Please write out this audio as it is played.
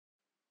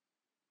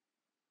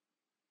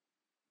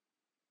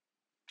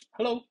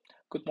Hello,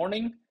 good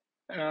morning.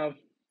 Uh,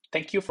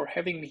 Thank you for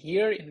having me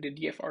here in the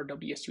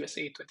DFRWS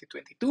USA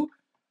 2022.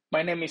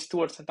 My name is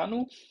Stewart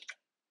Sentanoe,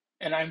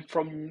 and I'm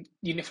from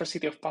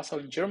University of Passau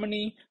in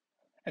Germany.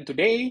 And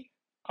today,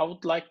 I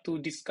would like to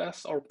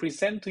discuss or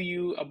present to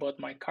you about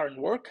my current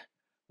work,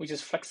 which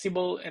is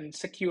flexible and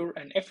secure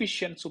and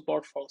efficient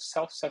support for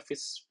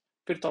self-service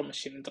virtual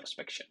machine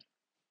introspection.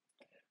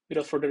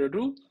 Without further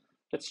ado,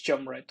 let's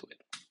jump right to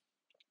it.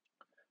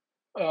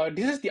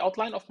 This is the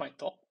outline of my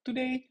talk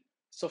today.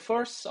 So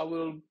first, I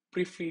will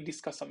briefly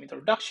discuss some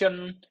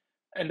introduction,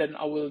 and then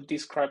I will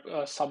describe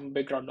some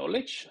background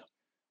knowledge.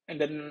 And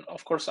then,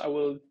 of course, I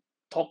will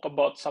talk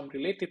about some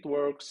related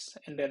works.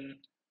 And then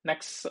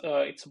next,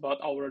 it's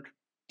about our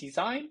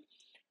design,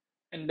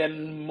 and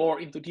then more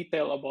into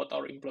detail about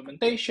our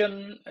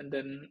implementation, and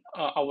then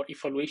our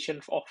evaluation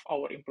of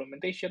our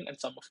implementation and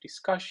some of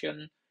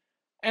discussion.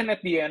 And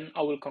at the end,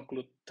 I will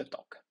conclude the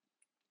talk.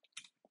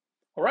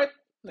 All right,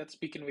 let's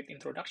begin with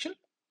introduction.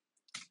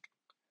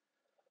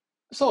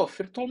 So,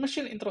 virtual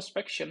machine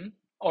introspection,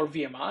 or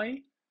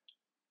VMI,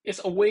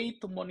 is a way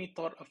to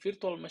monitor a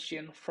virtual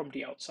machine from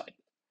the outside.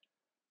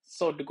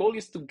 So, the goal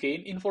is to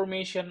gain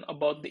information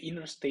about the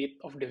inner state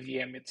of the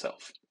VM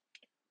itself.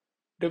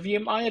 The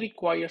VMI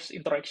requires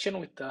interaction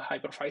with the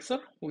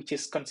hypervisor, which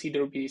is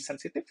considerably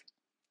sensitive.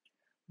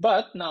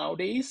 But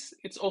nowadays,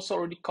 it's also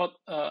already caught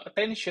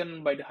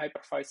attention by the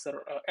hypervisor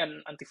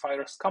and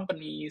antivirus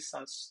companies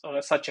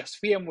such as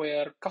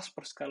VMware,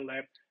 Kaspersky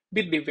Lab,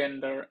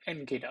 Bitdefender,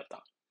 and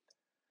Gdata.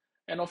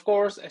 And of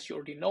course, as you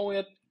already know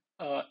it,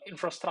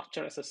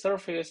 infrastructure as a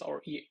service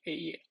or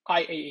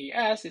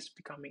IaaS is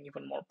becoming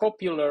even more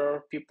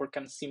popular. People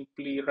can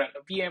simply rent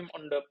a VM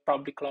on the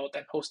public cloud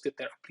and host it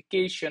their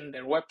application,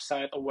 their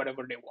website, or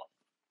whatever they want.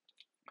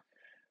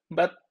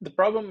 But the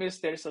problem is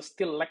there is a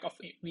still lack of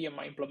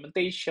VMI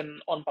implementation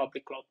on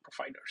public cloud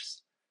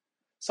providers.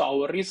 So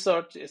our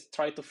research is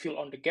try to fill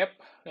on the gap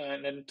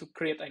and then to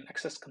create an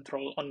access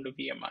control on the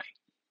VMI.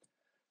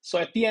 So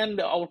at the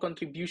end, our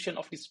contribution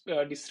of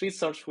this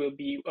research will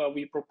be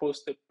we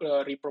propose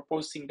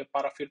reproposing the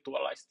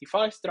paravirtualized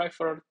device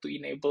driver to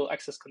enable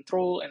access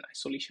control and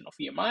isolation of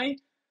VMI.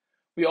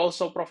 We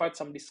also provide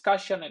some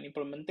discussion and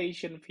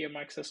implementation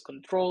VMI access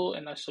control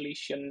and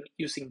isolation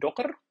using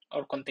Docker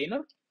or container.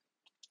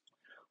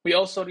 We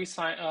also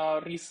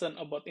reason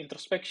about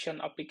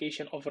introspection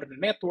application over the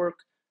network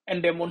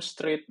and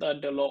demonstrate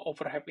the low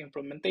overhead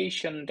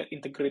implementation that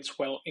integrates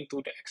well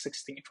into the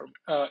existing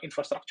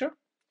infrastructure.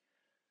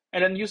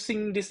 And then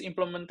using this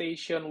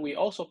implementation, we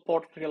also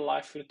port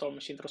real-life virtual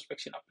machine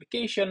introspection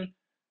application,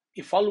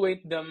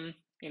 evaluate them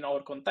in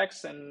our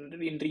context and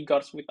in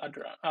regards with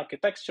other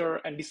architecture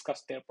and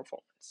discuss their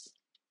performance.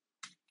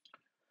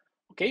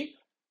 Okay,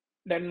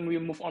 then we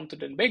move on to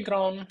the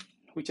background,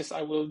 which is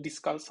I will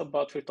discuss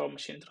about virtual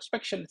machine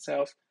introspection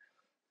itself.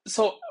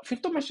 So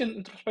virtual machine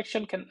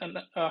introspection can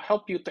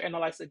help you to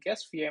analyze a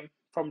guest VM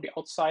from the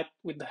outside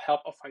with the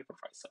help of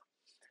hypervisor.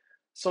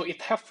 So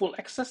it have full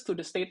access to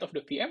the state of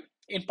the VM,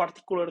 in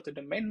particular to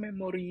the main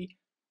memory,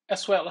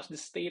 as well as the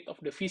state of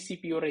the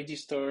vCPU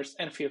registers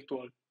and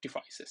virtual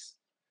devices.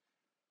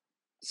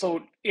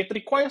 So it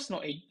requires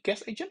no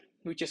guest agent,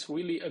 which is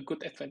really a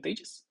good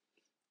advantage.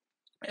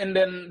 And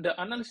then the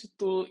analysis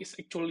tool is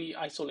actually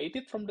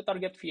isolated from the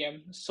target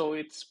VM, so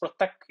it's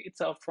protect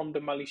itself from the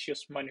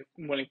malicious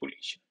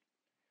manipulation.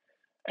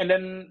 And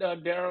then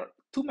there are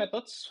two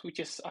methods,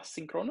 which is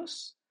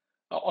asynchronous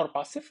or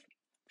passive.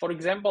 For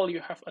example,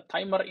 you have a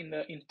timer in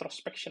the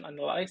introspection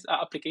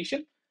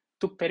application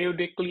to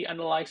periodically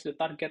analyze the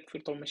target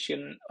virtual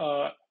machine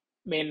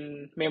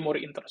main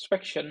memory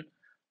introspection,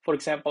 for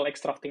example,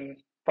 extracting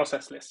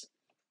process list.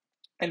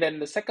 And then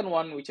the second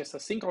one, which is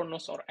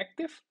asynchronous or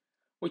active,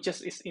 which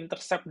is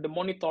intercept the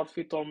monitored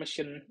virtual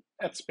machine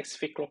at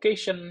specific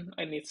location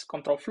and its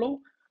control flow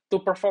to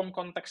perform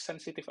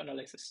context-sensitive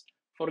analysis.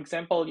 For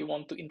example, you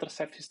want to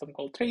intercept system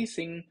call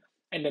tracing,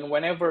 and then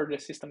whenever the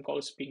system call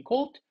is being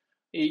called,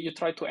 you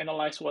try to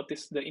analyze what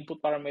is the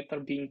input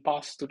parameter being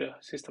passed to the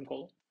system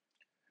call.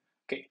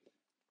 Okay,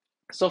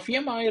 so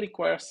VMI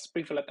requires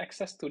privileged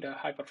access to the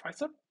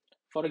hypervisor.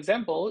 For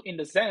example, in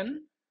the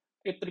Zen,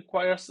 it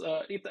requires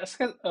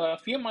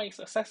VMI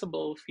is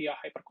accessible via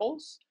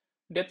hypercalls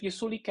that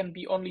usually can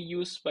be only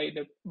used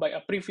by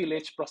a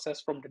privileged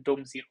process from the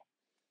DOM 0.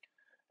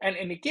 And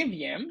in the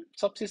KVM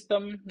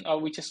subsystem,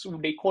 which is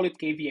they call it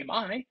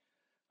KVMI,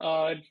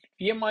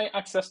 VMI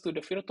access to the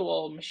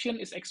virtual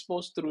machine is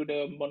exposed through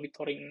the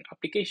monitoring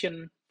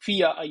application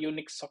via a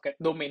Unix socket,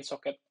 domain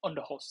socket on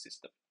the host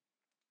system.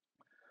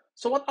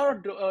 So what are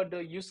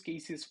the use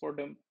cases for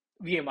the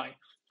VMI?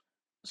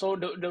 So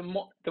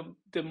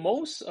the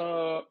most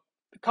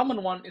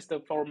common one is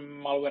for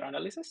malware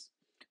analysis,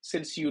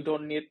 since you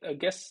don't need a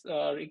guest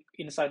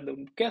inside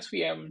the guest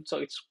VM, so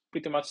it's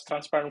pretty much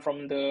transparent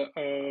from the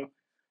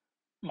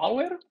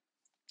malware.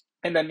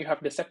 And then you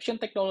have deception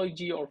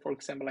technology, or for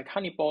example, like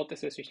honeypot,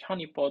 SSH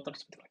honeypot, or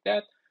something like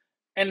that.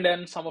 And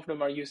then some of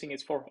them are using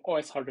it for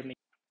OS hardening.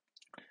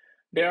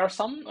 There are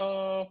some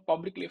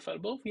publicly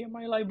available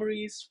VMI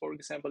libraries, for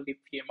example,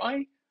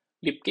 libVMI,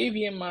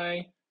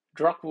 libKVMI,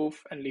 Drukwolf,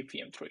 and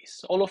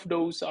libvm-trace. All of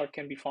those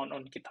can be found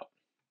on GitHub.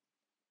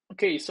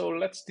 Okay, so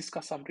let's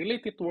discuss some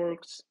related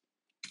works.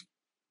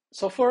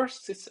 So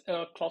first, it's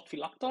Cloud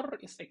Phylacter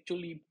is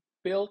actually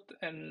built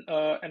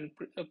and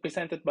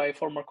presented by a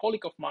former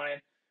colleague of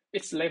mine.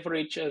 It's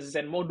leverage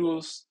Zen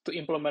modules to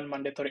implement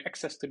mandatory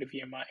access to the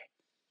VMI.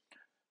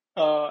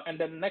 And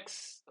then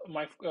next,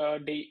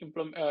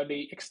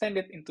 they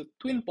extended into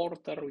Twin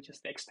Porter, which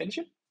is the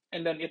extension,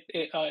 and then it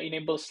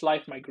enables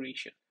live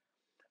migration.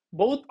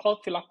 Both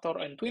Cloud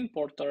Phylacter and Twin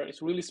Porter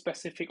is really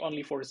specific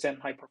only for Zen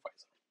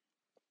hypervisor.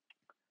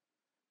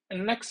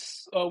 And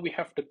next, we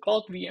have the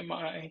Cloud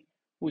VMI,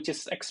 which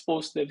is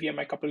expose the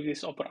VMI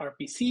capabilities over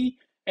RPC,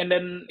 and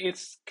then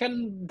it's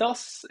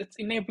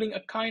enabling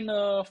a kind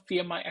of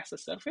VMI as a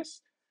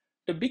service.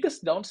 The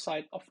biggest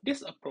downside of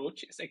this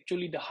approach is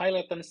actually the high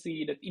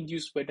latency that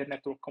induced by the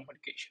network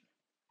communication.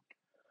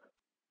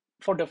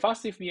 For the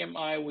passive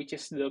VMI, which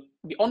is the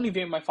only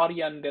VMI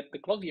variant that the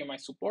Cloud VMI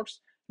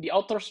supports, the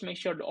authors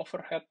measure the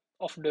overhead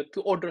of the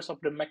 2 orders of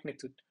the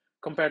magnitude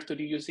compared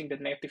to using the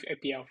native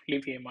API of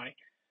libVMI.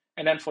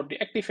 And then for the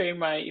active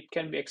VMI, it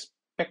can be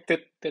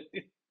expected that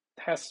it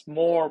has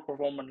more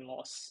performance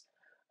loss.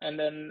 And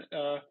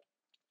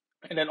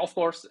then of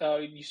course,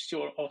 you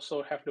should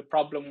also have the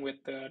problem with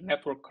the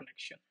network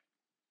connection.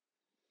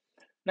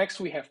 Next,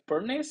 we have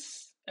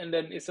Pernis, and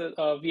then it's a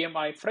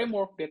VMI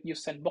framework that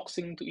uses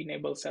sandboxing to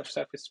enable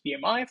self-service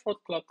VMI for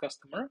cloud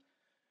customer.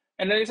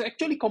 And then it's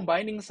actually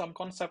combining some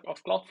concept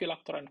of Cloud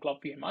Phylacter and Cloud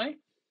VMI.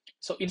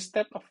 So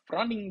instead of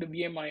running the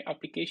VMI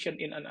application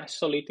in an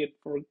isolated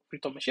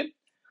virtual machine,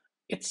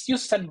 it's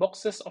used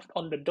sandboxes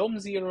on the DOM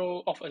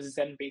 0 of a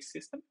Zen-based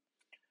system.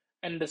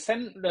 And the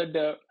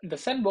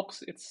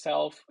sandbox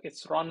itself, it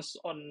runs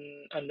on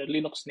the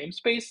Linux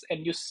namespace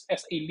and used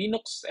as a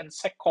Linux and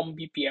seccomp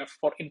BPF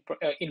for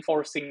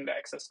enforcing the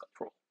access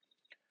control.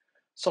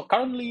 So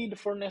currently, the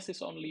furnace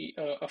is only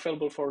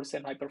available for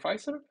Zen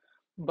hypervisor,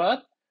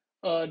 but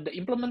the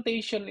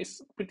implementation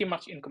is pretty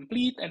much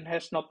incomplete and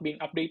has not been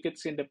updated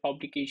since the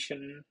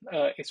publication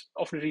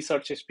of the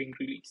research is being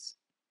released.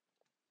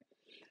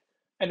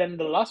 And then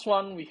the last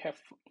one, we have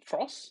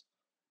Frost,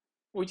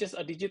 which is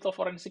a digital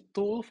forensic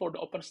tool for the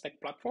OpenStack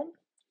platform.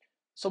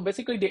 So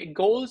basically, the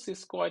goals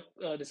is quite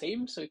the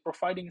same. So it's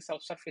providing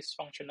self-service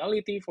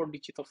functionality for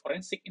digital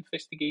forensic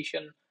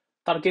investigation,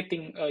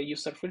 targeting a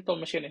user virtual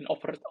machine in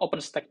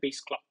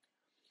OpenStack-based cloud.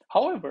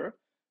 However,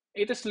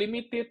 it is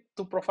limited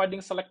to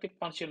providing selective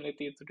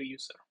functionality to the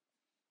user.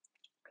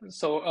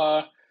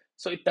 So,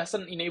 so it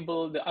doesn't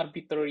enable the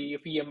arbitrary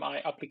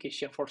VMI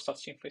application for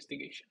such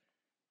investigation.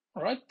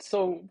 All right,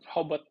 so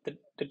how about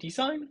the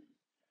design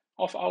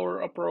of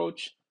our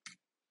approach?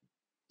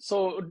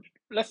 So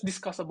let's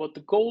discuss about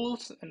the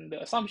goals and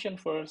the assumption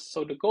first.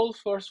 So the goals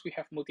first, we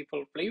have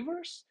multiple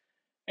flavors.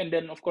 And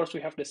then, of course,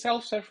 we have the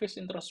self-service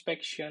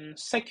introspection,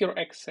 secure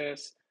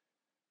access,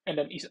 and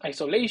then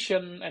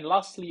isolation. And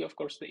lastly, of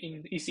course, the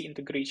easy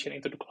integration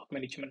into the cloud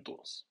management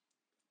tools.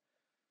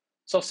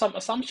 So some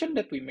assumption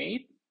that we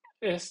made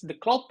is the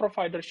cloud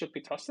provider should be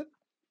trusted,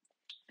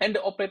 and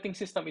the operating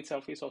system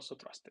itself is also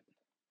trusted.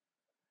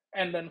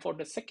 And then for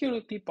the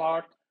security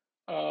part,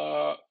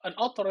 an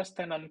authorized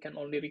tenant can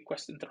only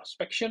request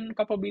introspection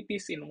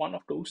capabilities in one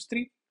of those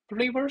 3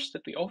 flavors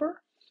that we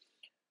offer.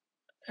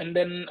 And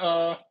then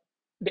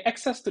the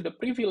access to the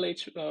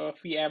privileged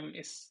VM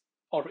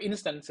or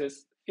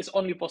instances is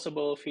only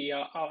possible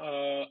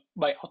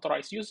by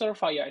authorized user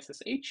via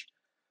SSH.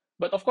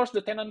 But of course,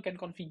 the tenant can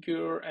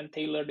configure and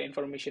tailor the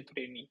information to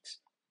their needs.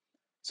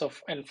 So,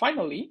 and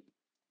finally,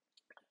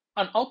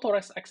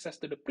 unauthorized access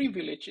to the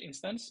privileged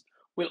instance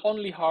will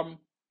only harm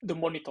the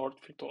monitored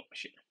virtual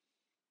machine.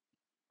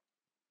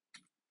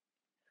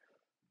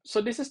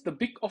 So this is the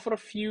big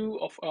overview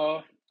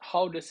of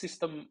how the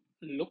system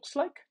looks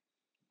like.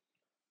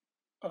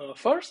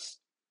 First,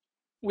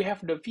 we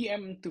have the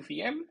VM to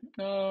VM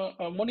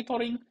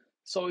monitoring.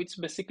 So it's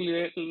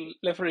basically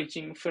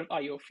leveraging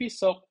VirtIO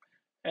VSOC,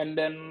 and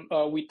then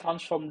we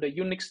transform the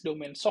Unix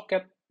domain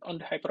socket on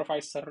the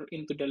hypervisor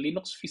into the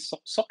Linux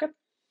VSOC socket.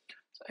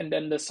 And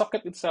then the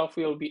socket itself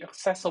will be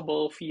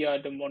accessible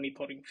via the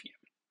monitoring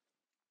VM.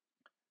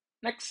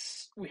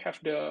 Next, we have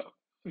the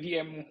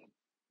VM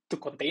to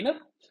container,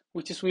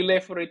 which is we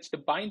leverage the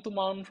bind to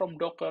mount from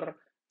Docker.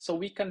 So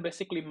we can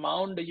basically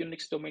mount the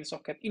Unix domain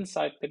socket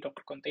inside the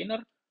Docker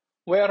container,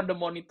 where the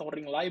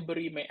monitoring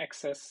library may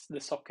access the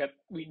socket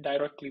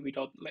directly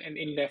without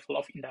any level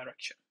of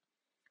indirection.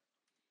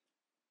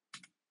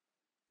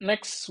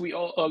 Next, we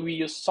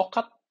use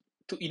socket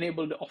to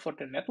enable the over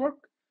the network.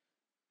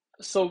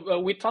 So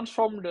we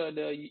transform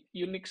the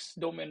Unix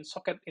domain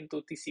socket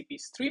into TCP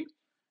stream.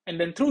 And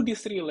then through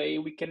this relay,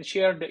 we can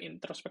share the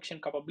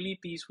introspection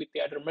capabilities with the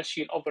other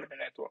machine over the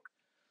network.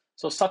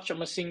 So such a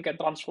machine can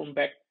transform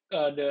back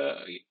the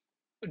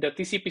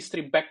TCP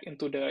stream back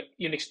into the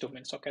Unix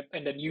domain socket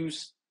and then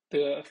use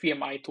the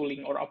VMI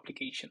tooling or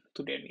application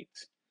to their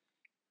needs.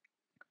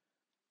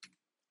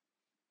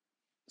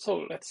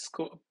 So let's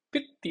go a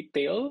bit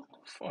detail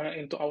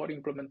into our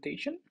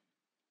implementation.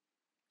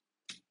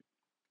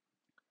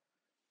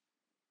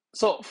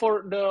 So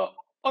for the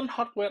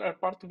on-hardware or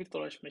part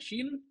virtualized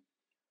machine,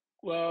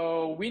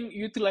 we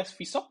utilize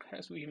VSOC,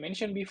 as we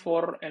mentioned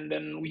before, and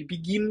then we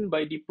begin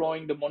by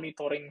deploying the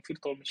monitoring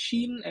virtual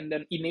machine and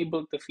then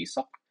enable the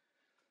VSOC.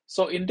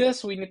 So in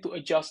this, we need to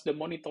adjust the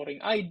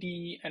monitoring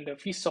ID and the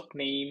VSOC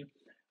name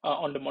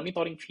on the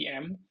monitoring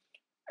VM.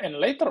 And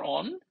later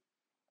on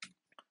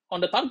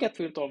the target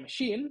virtual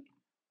machine,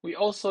 we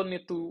also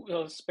need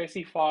to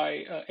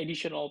specify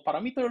additional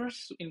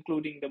parameters,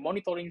 including the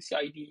monitoring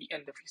CID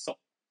and the VSOC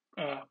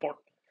port.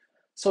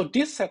 So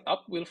this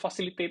setup will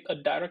facilitate a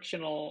direct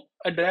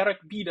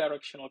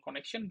bidirectional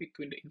connection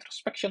between the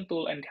introspection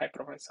tool and the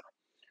hypervisor.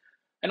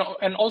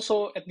 And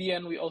also at the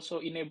end, we also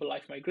enable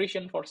live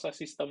migration for such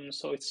systems.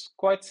 So it's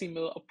quite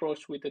similar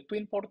approach with the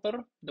twin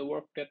porter, the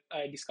work that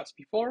I discussed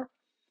before.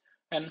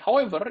 And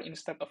however,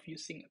 instead of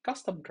using a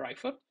custom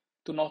driver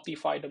to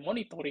notify the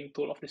monitoring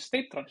tool of the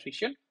state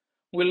transition,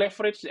 we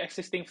leverage the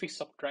existing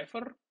VSOC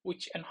driver,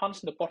 which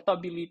enhances the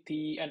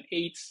portability and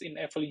aids in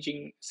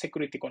averaging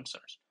security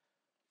concerns.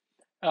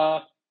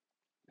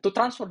 To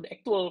transfer the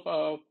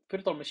actual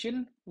virtual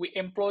machine, we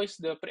employ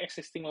the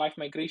pre-existing live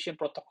migration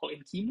protocol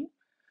in QEMU,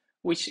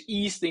 which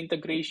is the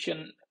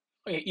integration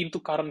into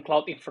current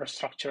cloud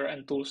infrastructure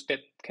and tools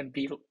that can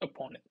build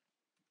upon it.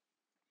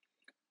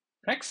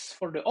 Next,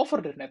 for the over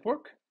the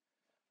network,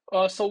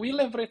 so we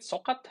leverage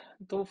socket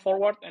to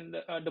forward and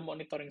the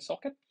monitoring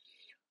socket,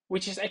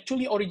 which is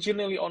actually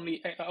originally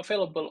only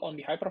available on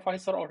the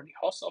hypervisor or the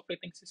host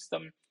operating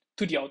system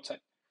to the outside.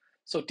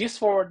 So these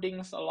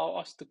forwardings allow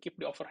us to keep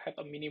the overhead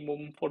a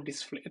minimum for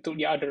this to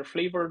the other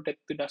flavor that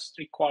does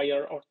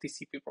require our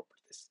TCP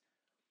properties.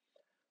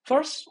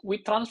 First, we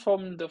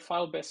transform the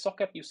file-based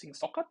socket using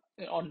socket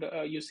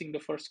using the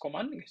first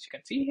command, as you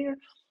can see here.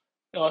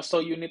 So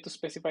you need to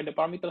specify the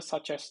parameters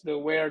such as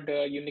where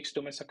the Unix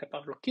domain socket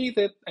are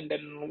located, and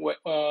then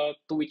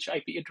to which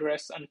IP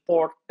address and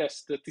port that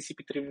the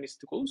TCP tree needs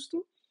to go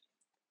to.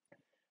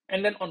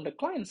 And then on the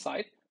client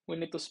side, we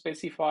need to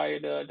specify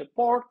the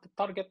port, the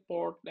target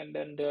port, and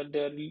then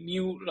the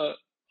new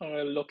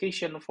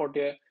location for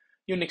the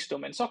Unix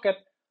domain socket.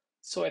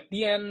 So at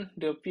the end,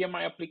 the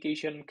VMI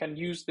application can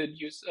use the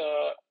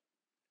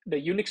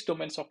Unix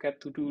domain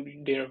socket to do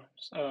their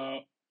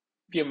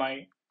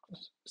VMI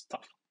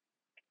stuff.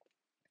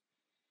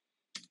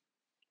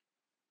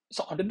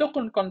 So on the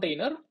Docker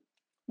container,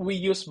 we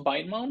use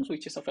bind mounts,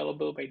 which is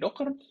available by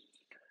Docker.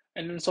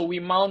 And so we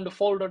mount the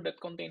folder that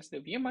contains the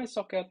VMI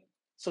socket.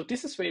 So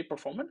this is very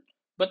performant,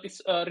 but it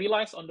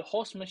relies on the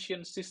host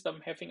machine system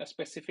having a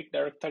specific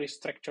directory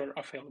structure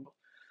available.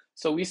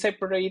 So we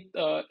separate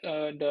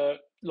the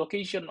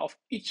location of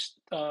each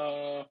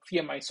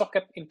VMI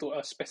socket into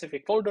a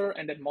specific folder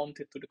and then mount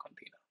it to the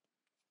container.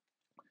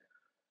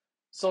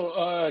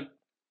 So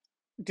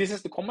this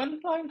is the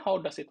command line. How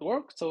does it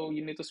work? So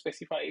you need to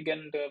specify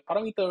again the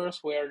parameters,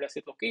 where does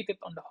it located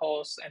on the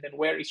host, and then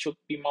where it should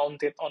be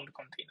mounted on the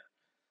container.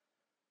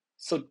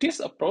 So this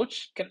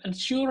approach can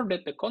ensure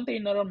that the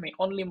container may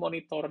only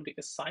monitor the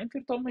assigned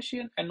virtual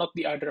machine and not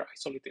the other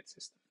isolated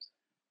systems.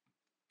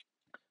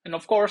 And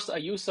of course, a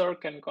user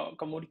can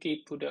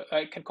communicate to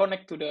can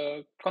connect to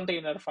the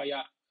container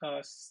via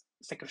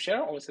secure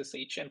share or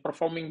SSH and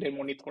performing the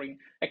monitoring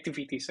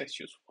activities as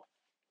usual.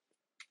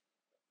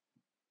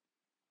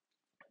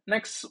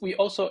 Next, we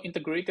also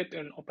integrated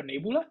in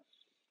OpenNebula.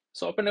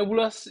 So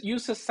OpenNebula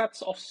uses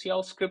sets of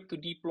shell script to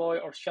deploy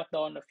or shut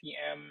down a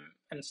VM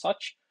and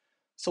such.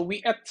 So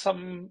we add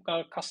some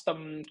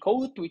custom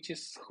code, which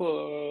is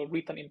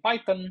written in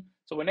Python.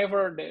 So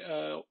whenever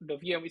the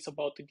VM is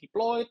about to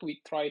deploy,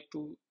 we try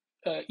to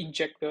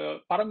inject the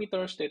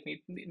parameters that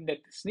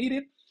is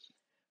needed.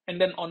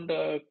 And then on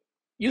the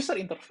user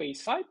interface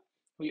side,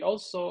 we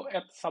also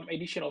add some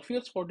additional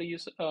fields for the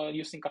user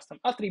using custom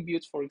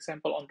attributes. For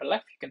example, on the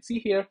left, you can see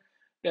here,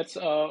 that's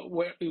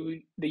where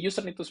the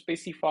user need to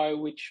specify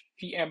which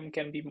VM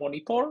can be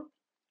monitored,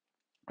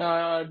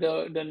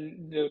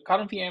 the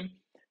current VM.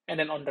 And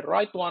then on the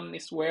right one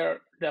is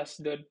where does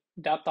the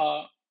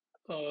data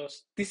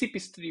TCP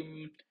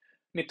stream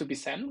need to be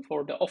sent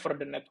for the over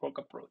the network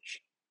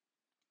approach.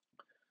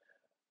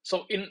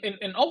 So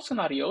in all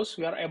scenarios,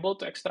 we are able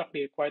to extract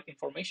the required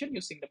information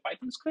using the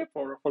Python script,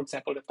 or for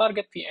example, the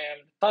target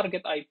VM, the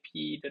target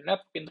IP, the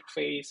network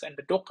interface, and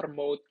the Docker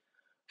mode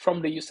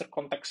from the user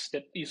context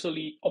that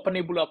usually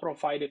OpenNebula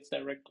provided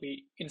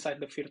directly inside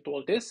the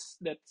virtual disk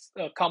that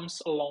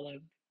comes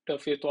along the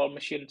virtual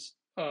machine's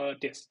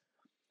disk.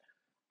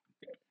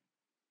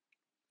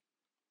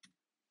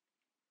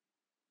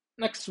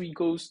 Next, we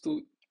goes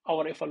to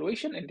our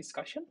evaluation and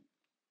discussion.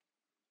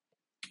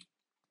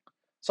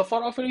 So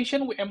for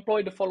evaluation, we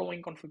employ the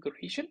following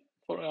configuration.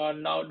 For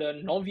now, the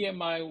no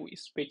VMI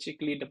is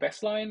basically the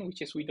baseline,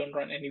 which is we don't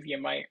run any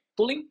VMI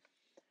tooling.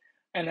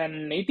 And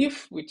then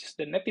native, which is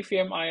the native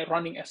VMI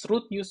running as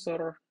root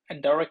user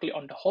and directly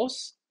on the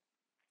host.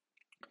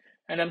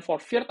 And then for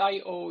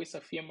virt.io is a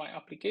VMI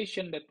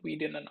application that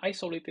within an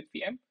isolated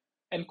VM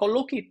and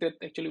co-located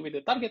actually with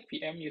the target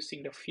VM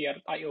using the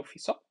virt.io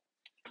VSOC.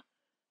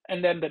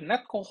 And then the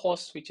netcall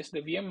host, which is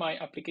the VMI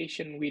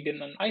application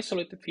within an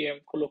isolated VM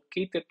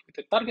co-located with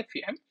the target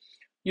VM,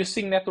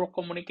 using network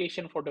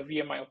communication for the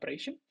VMI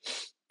operation.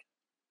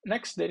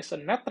 Next, there is a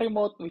net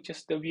remote, which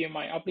is the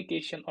VMI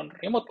application on the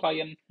remote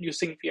client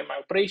using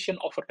VMI operation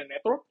over the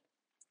network.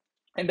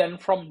 And then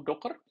from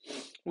Docker,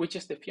 which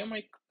is the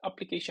VMI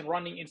application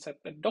running inside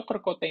the Docker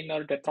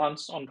container that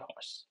runs on the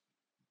host.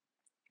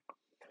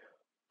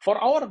 For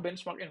our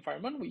benchmark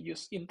environment, we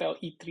use Intel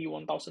i3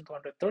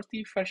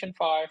 1230 version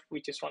 5,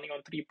 which is running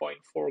on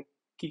 3.4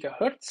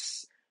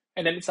 gigahertz.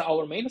 And then it's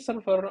our main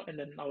server. And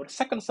then our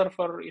second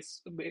server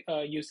is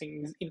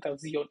using Intel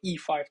Xeon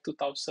E5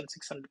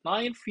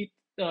 2609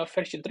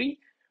 version 3,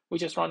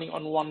 which is running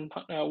on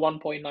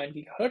 1.9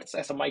 gigahertz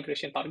as a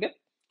migration target.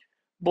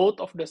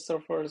 Both of the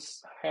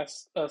servers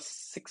has a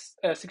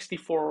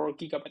 64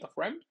 gigabyte of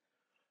RAM,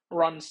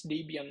 runs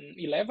Debian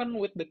 11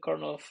 with the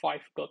kernel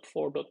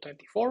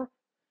 5.4.24,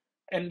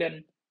 and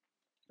then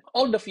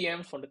all the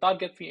VMs for the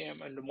target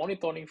VM and the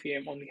monitoring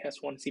VM only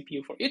has one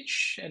CPU for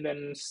each, and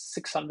then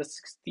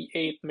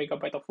 668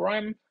 megabyte of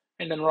RAM,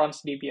 and then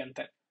runs Debian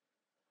 10.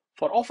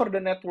 For over the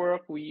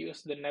network, we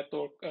use the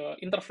network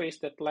interface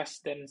that less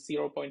than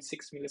 0.6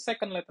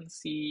 millisecond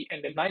latency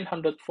and then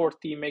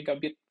 940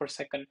 megabit per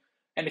second,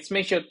 and it's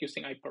measured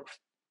using iPerf.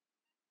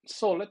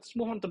 So let's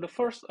move on to the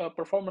first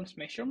performance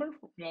measurement,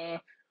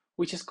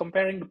 which is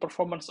comparing the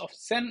performance of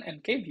Zen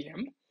and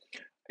KVM.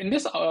 In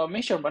this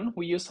measurement,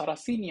 we use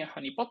Sarasinia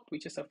honeypot,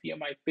 which is a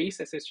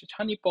VMI-based SSH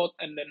honeypot,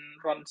 and then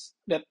runs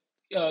that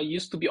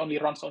used to be only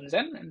runs on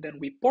Zen, and then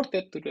we port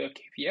it to the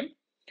KVM.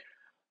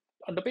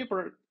 On the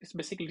paper, it's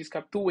basically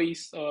described two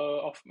ways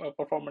of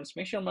performance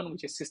measurement,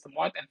 which is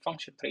system-wide and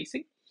function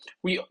tracing.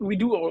 We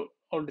do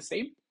all the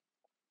same.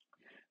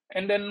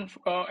 And then,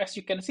 as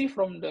you can see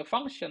from the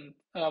function,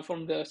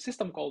 from the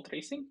system call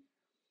tracing,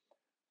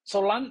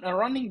 so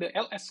running the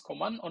ls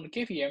command on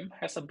KVM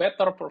has a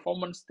better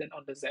performance than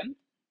on the Zen,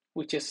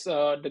 which is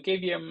the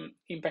KVM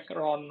impact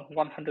around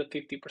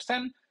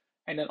 150%,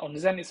 and then on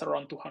Zen is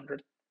around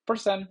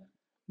 200%.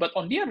 But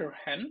on the other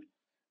hand,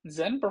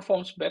 Zen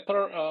performs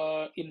better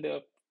in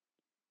the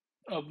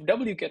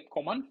wget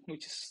command,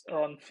 which is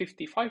around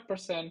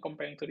 55%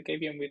 comparing to the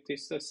KVM, which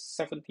is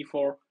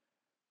 74%.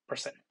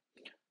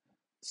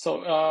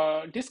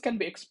 So this can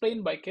be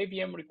explained by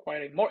KVM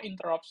requiring more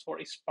interrupts for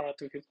its parallel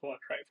virtual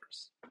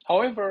drivers.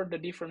 However, the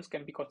difference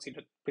can be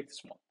considered pretty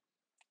small.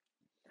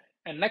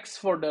 And next,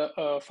 for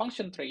the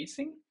function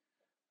tracing,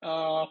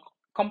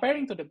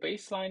 comparing to the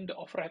baseline, the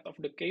overhead of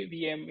the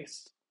KVM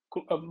is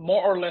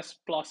more or less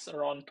plus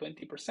around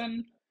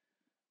 20%.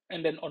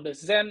 And then on the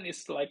Zen,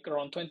 it's like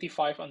around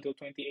 25 until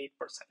 28%.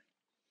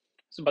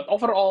 So, but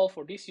overall,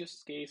 for this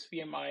use case,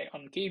 VMI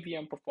on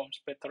KVM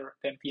performs better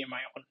than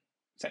VMI on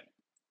Zen.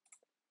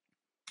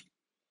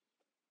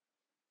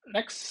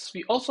 Next,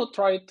 we also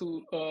try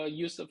to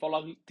use the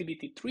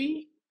volatility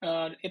tree.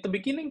 At the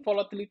beginning,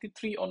 volatility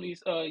tree only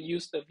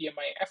used the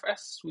VMI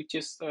FS, which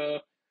is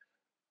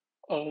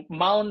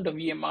mount the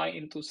VMI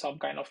into some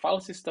kind of file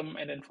system,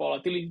 and then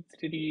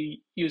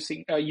volatility use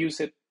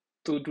it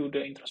to do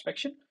the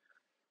introspection.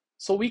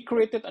 So we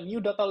created a new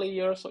data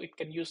layer so it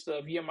can use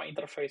the VMI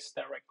interface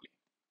directly.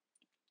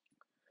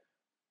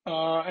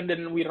 And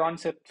then we run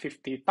it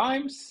 50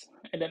 times.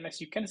 And then as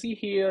you can see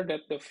here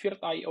that the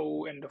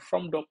virt.io and the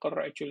from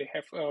Docker actually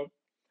have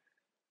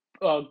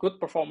a good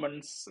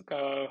performance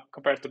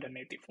compared to the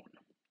native one.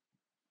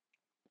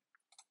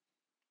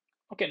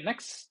 Okay,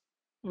 next,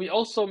 we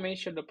also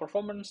measure the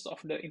performance of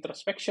the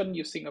introspection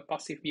using a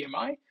passive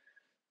VMI.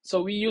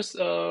 So we use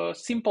a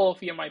simple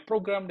VMI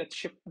program that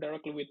shipped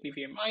directly with the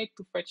VMI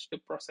to fetch the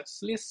process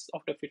list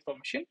of the virtual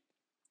machine.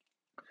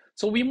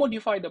 So we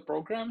modify the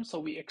program, so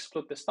we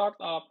exclude the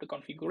startup, the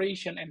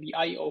configuration, and the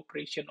IO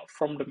operation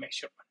from the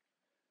measurement.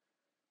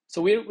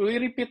 So we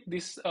repeat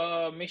this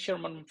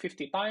measurement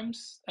 50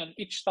 times, and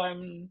each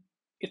time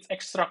it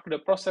extracts the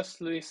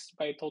process list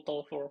by a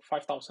total for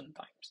 5,000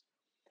 times.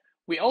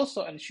 We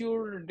also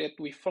ensure that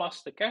we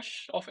flush the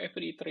cache of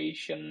every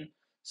iteration,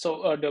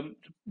 so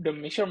the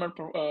measurement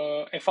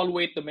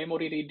evaluate the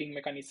memory reading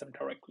mechanism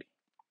directly.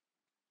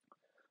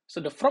 So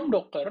the from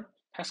Docker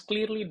has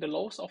clearly the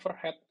lowest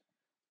overhead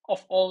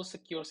of all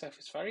secure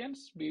service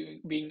variants,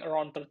 being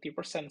around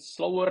 30%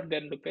 slower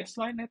than the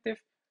baseline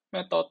native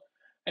method.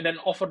 And then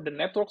over the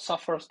network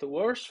suffers the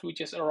worst,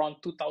 which is around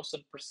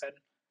 2000%.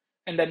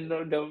 And then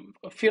the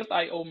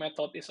virt.io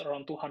method is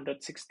around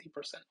 260%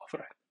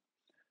 overhead.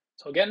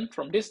 So again,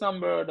 from this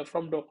number, the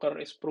from Docker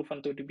is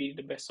proven to be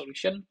the best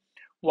solution,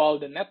 while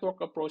the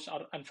network approach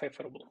are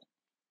unfavorable.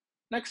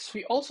 Next,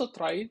 we also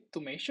try to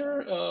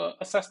measure,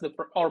 assess the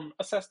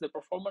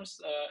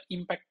performance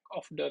impact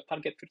of the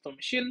target virtual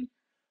machine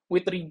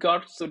with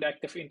regards to the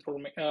active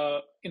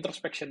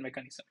introspection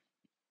mechanism.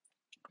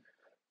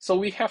 So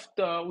we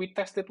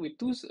tested with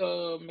two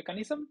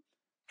mechanisms.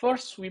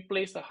 First, we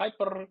place a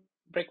hyper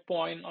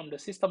breakpoint on the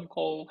system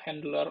call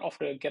handler of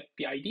the get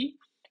PID,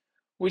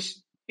 which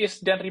is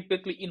then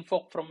repeatedly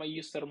invoked from a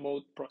user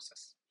mode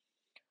process.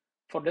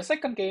 For the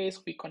second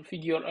case, we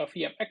configure a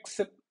VM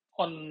exit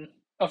on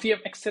a VM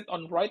exit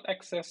on write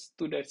access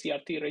to the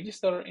CRT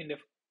register in the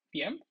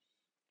VM.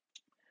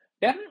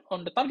 Then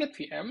on the target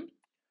VM,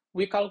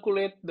 we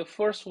calculate the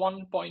first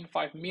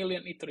 1.5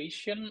 million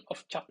iteration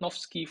of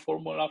Chatnovsky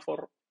formula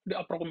for the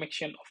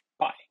approximation of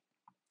pi.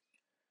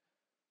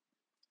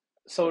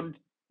 So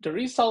the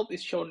result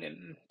is shown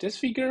in this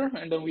figure,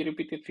 and then we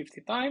repeat it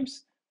 50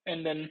 times,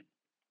 and then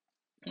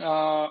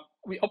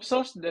we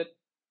observe that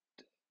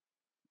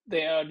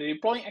the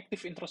deploying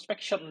active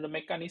introspection on the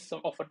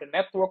mechanism over the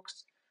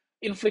networks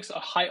inflicts a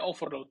high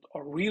overload,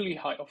 or really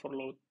high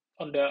overload,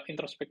 on the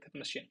introspected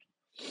machine.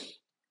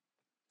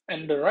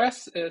 And the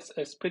rest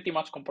is pretty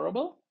much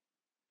comparable.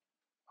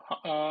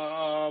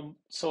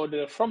 So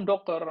the from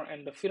Docker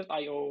and the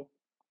virt.io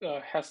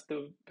has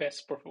the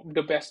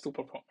best two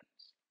performance.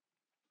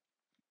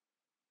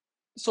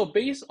 So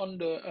based on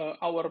the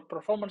our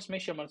performance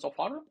measurement so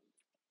far,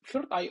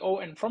 virt.io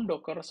and from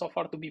Docker so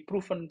far to be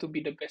proven to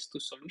be the best two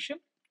solution.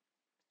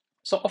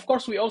 So of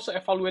course we also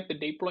evaluate the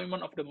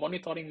deployment of the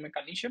monitoring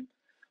mechanism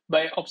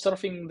by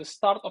observing the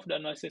start of the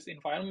analysis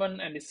environment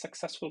and the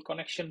successful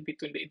connection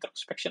between the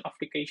introspection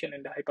application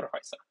and the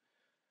hypervisor.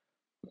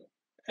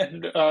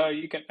 And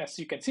as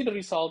you can see the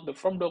result, the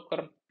from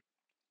Docker,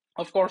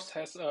 of course,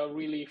 has a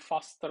really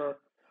faster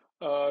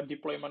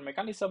deployment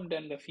mechanism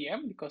than the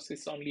VM because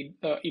it's only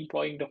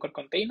employing Docker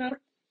container.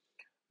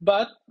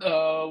 But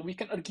we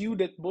can argue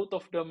that both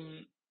of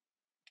them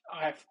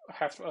have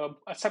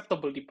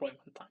acceptable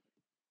deployment time.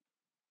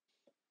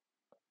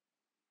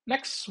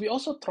 Next, we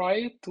also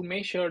try to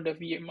measure the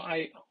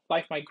VMI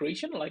live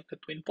migration, like the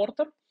twin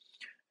porter.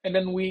 And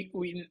then we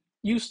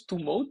use two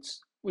modes,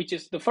 which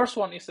is the first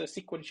one is a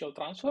sequential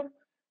transfer,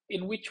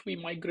 in which we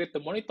migrate the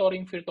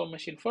monitoring virtual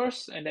machine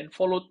first, and then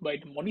followed by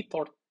the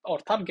monitored or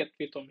target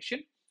virtual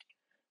machine.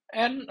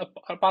 And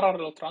a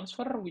parallel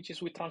transfer, which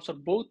is we transfer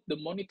both the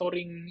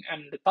monitoring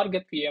and the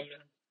target VM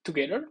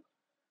together.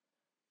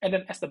 And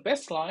then as the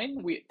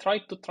baseline, we try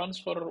to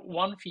transfer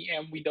one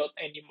VM without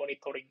any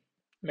monitoring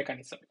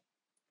mechanism.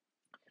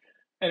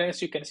 And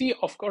as you can see,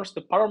 of course, the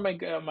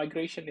parallel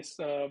migration is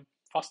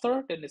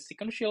faster than the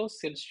sequential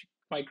since you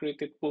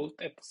migrated both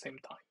at the same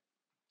time.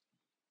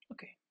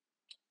 Okay,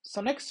 so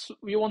next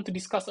we want to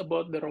discuss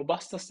about the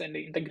robustness and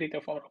the integrity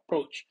of our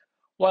approach.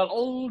 While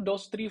all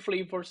those three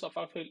flavors of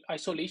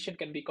isolation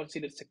can be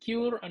considered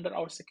secure under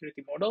our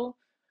security model,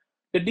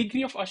 the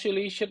degree of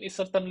isolation is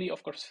certainly,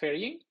 of course,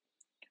 varying.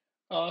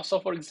 So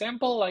for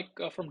example, like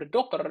from the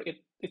Docker, it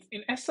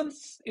in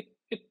essence, it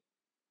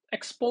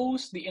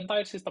expose the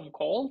entire system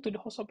call to the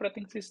host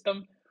operating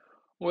system,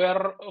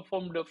 where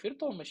from the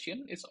virtual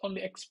machine, it's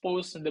only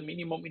exposed the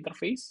minimum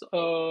interface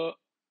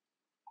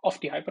of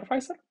the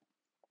hypervisor.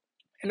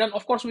 And then,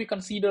 of course, we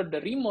consider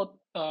the remote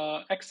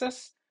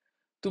access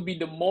to be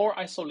the more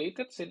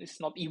isolated, since it's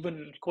not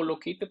even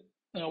co-located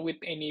with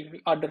any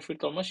other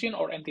virtual machine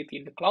or entity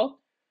in the cloud.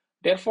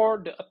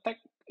 Therefore, the attack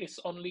is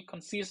only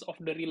consists of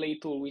the relay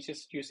tool, which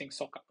is using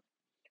SOCA.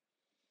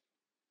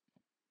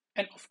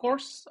 And of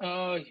course,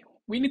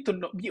 we need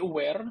to be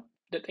aware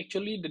that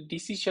actually the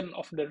decision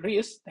of the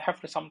risk have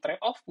some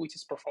trade-off, which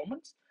is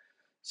performance.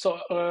 So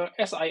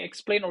as I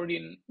explained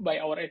already by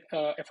our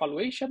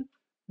evaluation,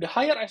 the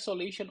higher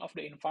isolation of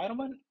the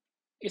environment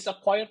is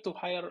acquired to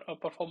higher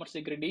performance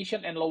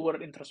degradation and lower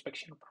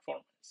introspection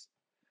performance.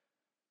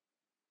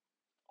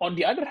 On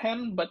the other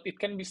hand, but it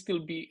can still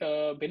be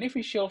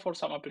beneficial for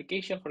some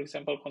application, for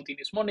example,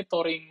 continuous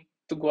monitoring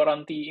to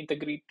guarantee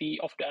integrity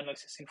of the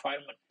analysis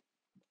environment.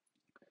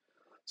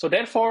 So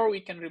therefore,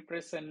 we can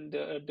represent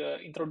the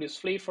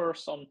introduced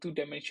flavors on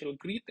two-dimensional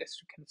grid, as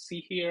you can see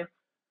here.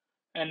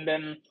 And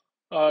then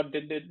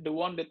the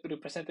one that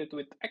represented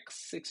with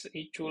X is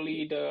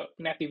actually the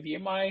native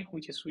VMI,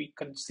 which is we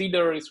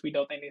consider is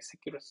without any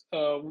security,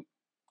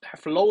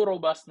 have low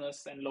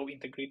robustness and low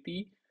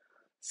integrity,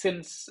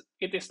 since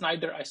it is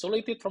neither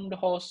isolated from the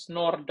host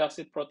nor does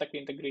it protect the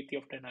integrity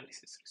of the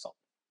analysis result.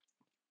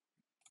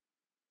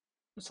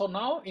 So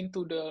now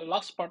into the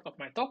last part of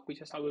my talk,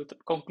 which is I will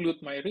conclude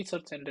my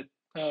research and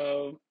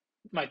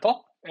my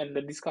talk and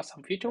discuss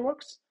some future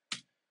works.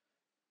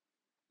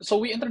 So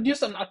we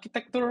introduced an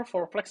architecture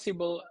for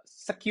flexible,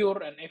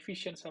 secure, and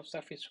efficient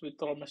self-service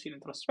virtual machine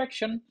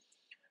introspection,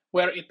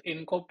 where it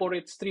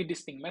incorporates three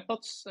distinct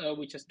methods,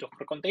 which is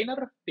Docker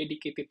container,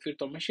 dedicated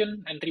virtual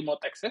machine, and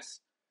remote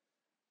access.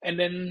 And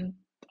then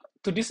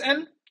to this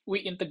end, we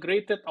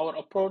integrated our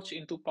approach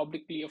into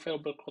publicly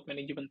available cloud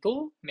management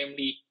tool,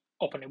 namely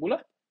OpenNebula.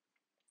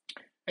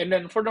 And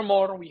then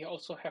furthermore, we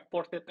also have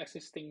ported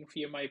existing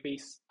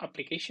VMI-based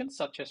applications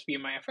such as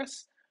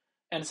VMIFS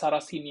and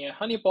Sarasinia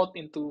honeypot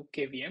into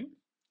KVM.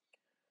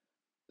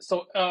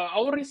 So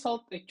our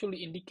result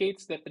actually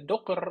indicates that the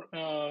Docker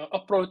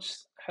approach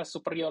has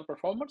superior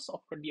performance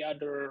over the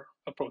other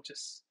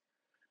approaches.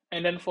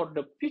 And then for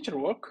the future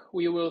work,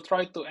 we will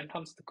try to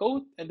enhance the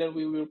code and then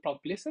we will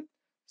publish it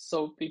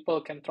so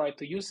people can try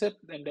to use it.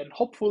 And then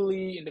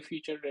hopefully in the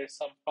future, there's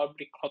some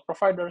public cloud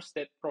providers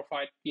that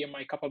provide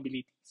VMI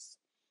capabilities.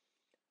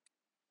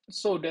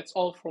 So that's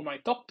all for my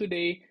talk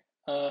today.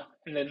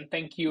 And then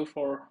thank you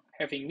for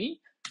having me.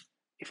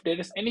 If there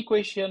is any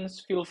questions,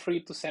 feel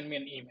free to send me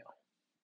an email.